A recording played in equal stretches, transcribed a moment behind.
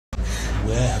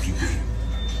Where have you been?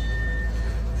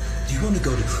 Do you want to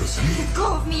go to prison? Let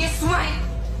go of me, you swine!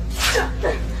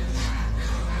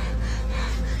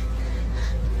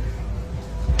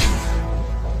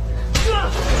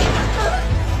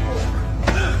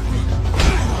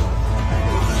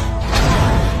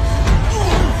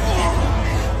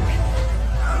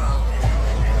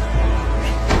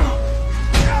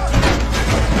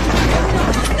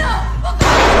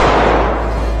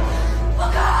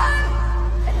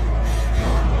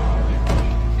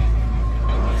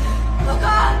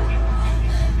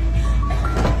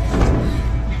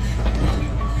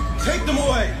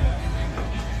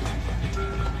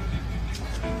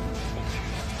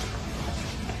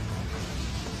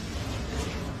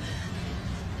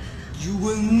 You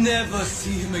will never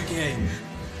see him again.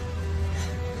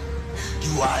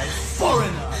 You are a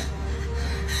foreigner.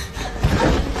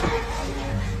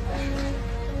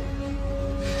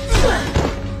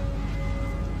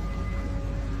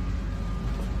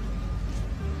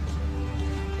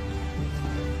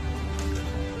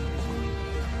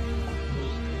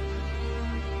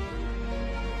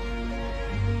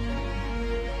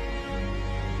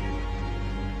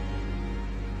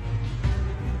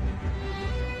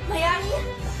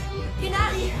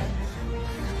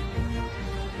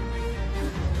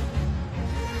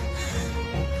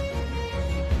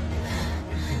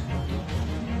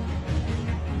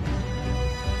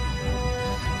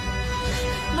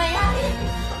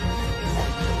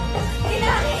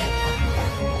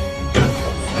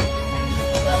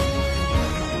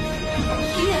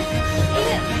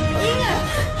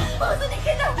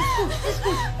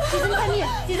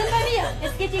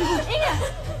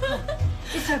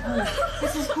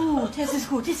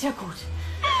 Ist ja gut.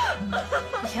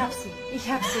 Ich hab sie.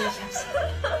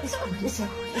 Ist gut, ist ja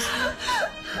gut, ist gut.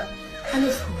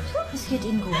 Alles gut. Es geht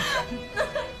Ihnen gut.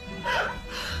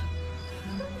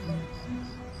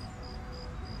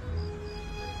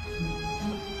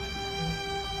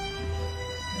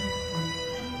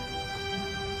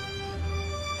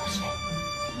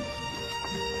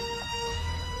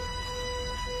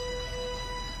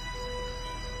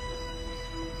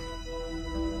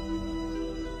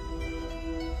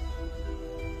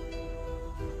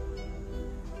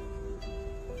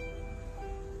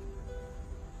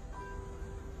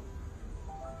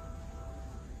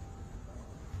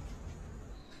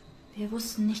 Wir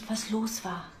wussten nicht, was los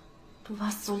war. Du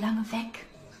warst so lange weg.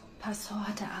 Pastor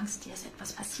hatte Angst, dir ist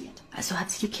etwas passiert. Also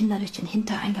hat sie die Kinder durch den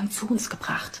Hintereingang zu uns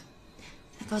gebracht.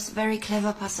 That was very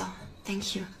clever, Pastor.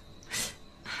 Thank you.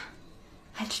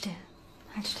 Halt still.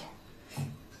 Halt still.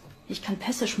 Ich kann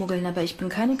Pässe schmuggeln, aber ich bin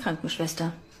keine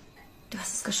Krankenschwester. Du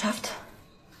hast es geschafft.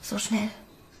 So schnell.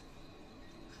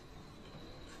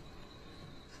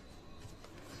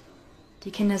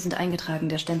 Die Kinder sind eingetragen,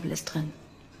 der Stempel ist drin.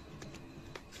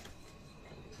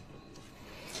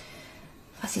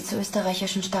 Was sie zu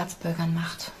österreichischen Staatsbürgern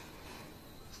macht.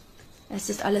 Es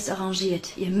ist alles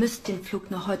arrangiert. Ihr müsst den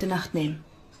Flug noch heute Nacht nehmen.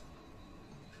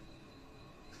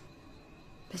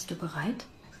 Bist du bereit?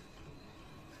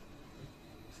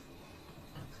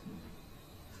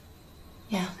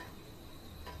 Ja.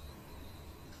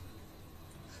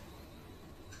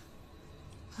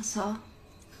 Pastor?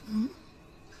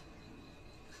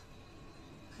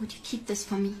 Would you keep this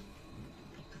for me?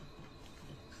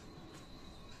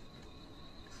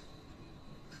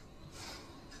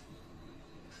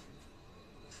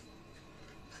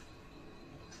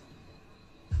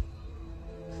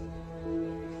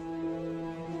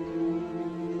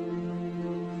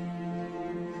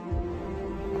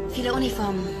 Viele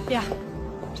Uniformen. Ja.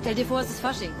 Stell dir vor, es ist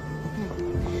Fasching.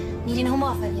 Nie den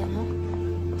Humor verlieren,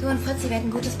 ne? Du und Fritzi werden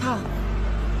ein gutes Paar.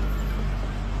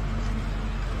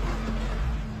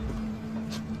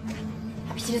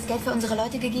 Habe ich dir das Geld für unsere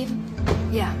Leute gegeben?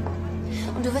 Ja.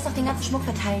 Und du wirst auch den ganzen Schmuck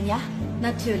verteilen, ja?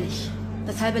 Natürlich.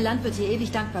 Das halbe Land wird dir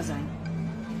ewig dankbar sein.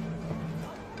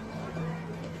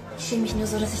 Ich schäme mich nur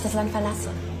so, dass ich das Land verlasse.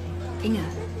 Inge,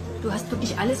 du hast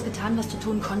wirklich alles getan, was du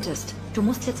tun konntest. Du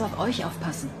musst jetzt auf euch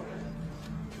aufpassen.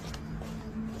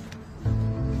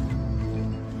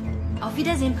 Auf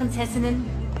Wiedersehen, Prinzessinnen.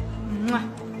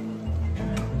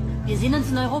 Wir sehen uns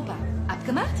in Europa.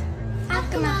 Abgemacht?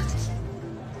 Abgemacht.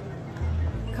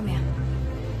 Komm her.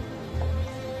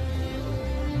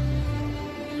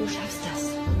 Du schaffst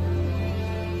das.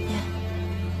 Ja.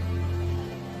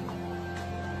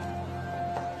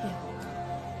 Hier.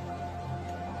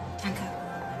 Danke.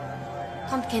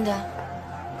 Kommt, Kinder.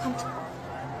 Kommt.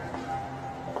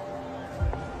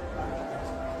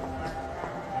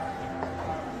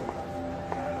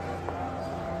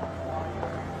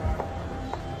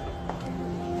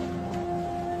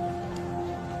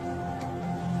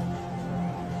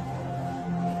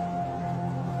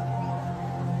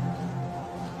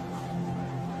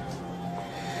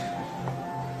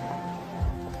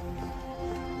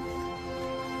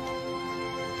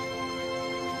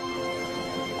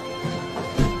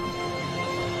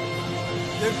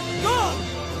 They're gone!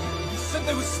 You said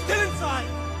they were still inside!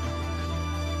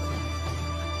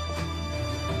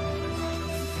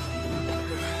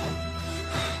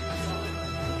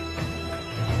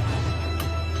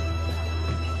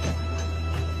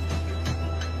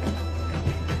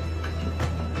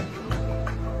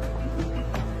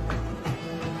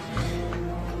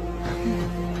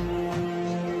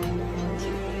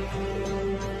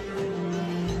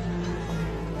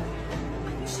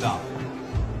 Stop.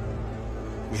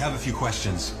 We have a few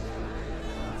questions.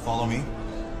 Follow me.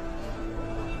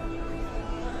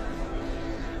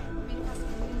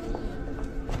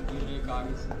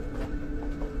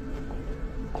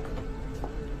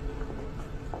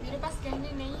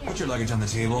 Put your luggage on the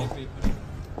table.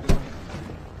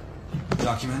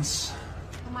 Documents.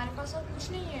 हमारे पास और कुछ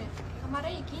नहीं है हमारा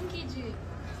यकीन कीजिए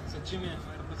सच्ची में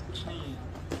हमारे पास कुछ नहीं है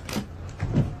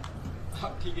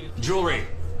हाँ ठीक है Jewelry.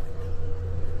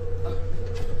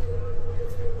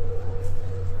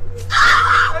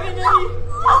 अरे नहीं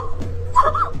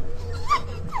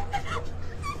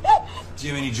Do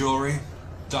you have any jewelry?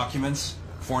 Documents?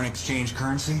 Foreign exchange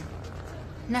currency?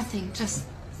 Nothing, just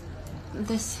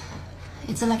this.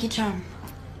 It's a lucky charm.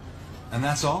 And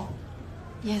that's all?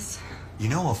 Yes. You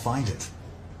know I'll find it.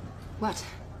 What?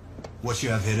 What you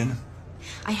have hidden?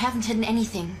 I haven't hidden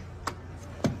anything.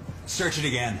 Search it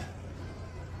again.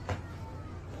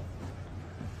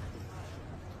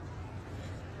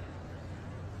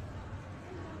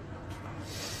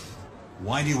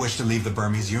 Why do you wish to leave the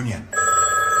Burmese Union?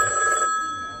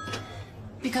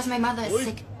 Because my mother is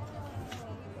sick.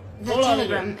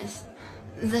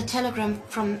 The telegram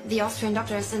from the Austrian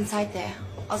doctor is inside there.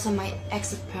 Also my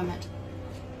exit permit.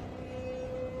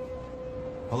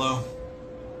 Hello?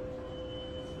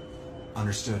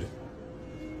 Understood.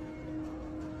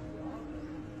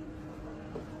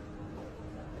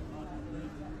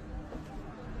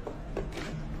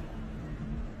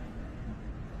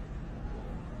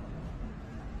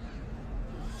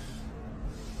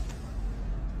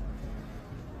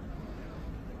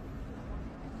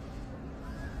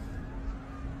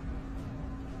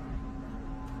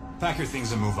 Pack your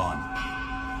things and move on.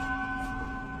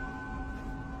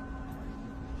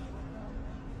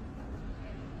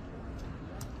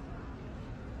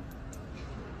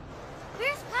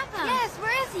 Where's Papa? Yes,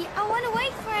 where is he? I want to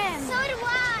wait for him. So do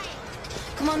I.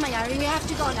 Come on, Mayari, we have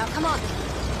to go now. Come on.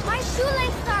 My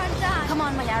shoelaces are done. Come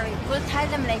on, Mayari. We'll tie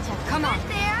them later. Come on. But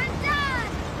they are done.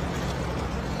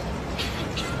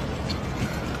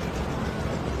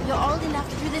 You're old enough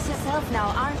to do this yourself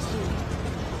now, aren't you?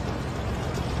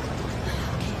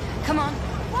 Come on.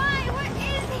 Why? Where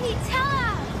is he? Tell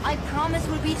us. I promise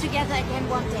we'll be together again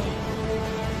one day.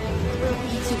 We'll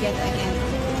be together again.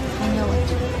 I know it.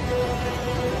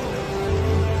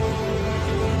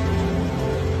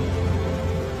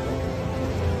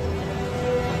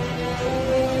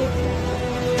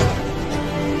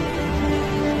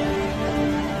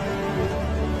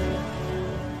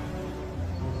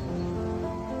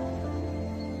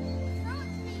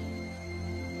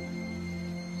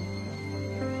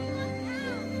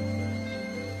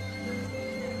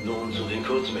 Nun zu den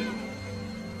Kurzmeldungen.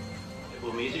 Der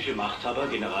burmesische Machthaber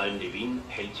General Levin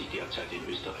hält sich derzeit in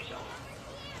Österreich auf.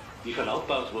 Wie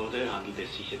verlautbart wurde, handelt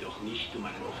es sich jedoch nicht um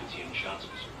einen offiziellen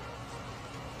Staatsbesuch.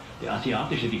 Der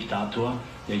asiatische Diktator,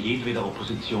 der jedweder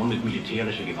Opposition mit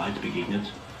militärischer Gewalt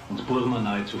begegnet und Burma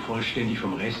nahezu vollständig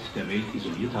vom Rest der Welt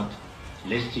isoliert hat,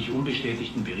 lässt sich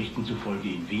unbestätigten Berichten zufolge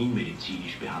in Wien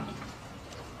medizinisch behandeln.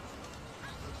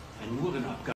 Ein Murenabgang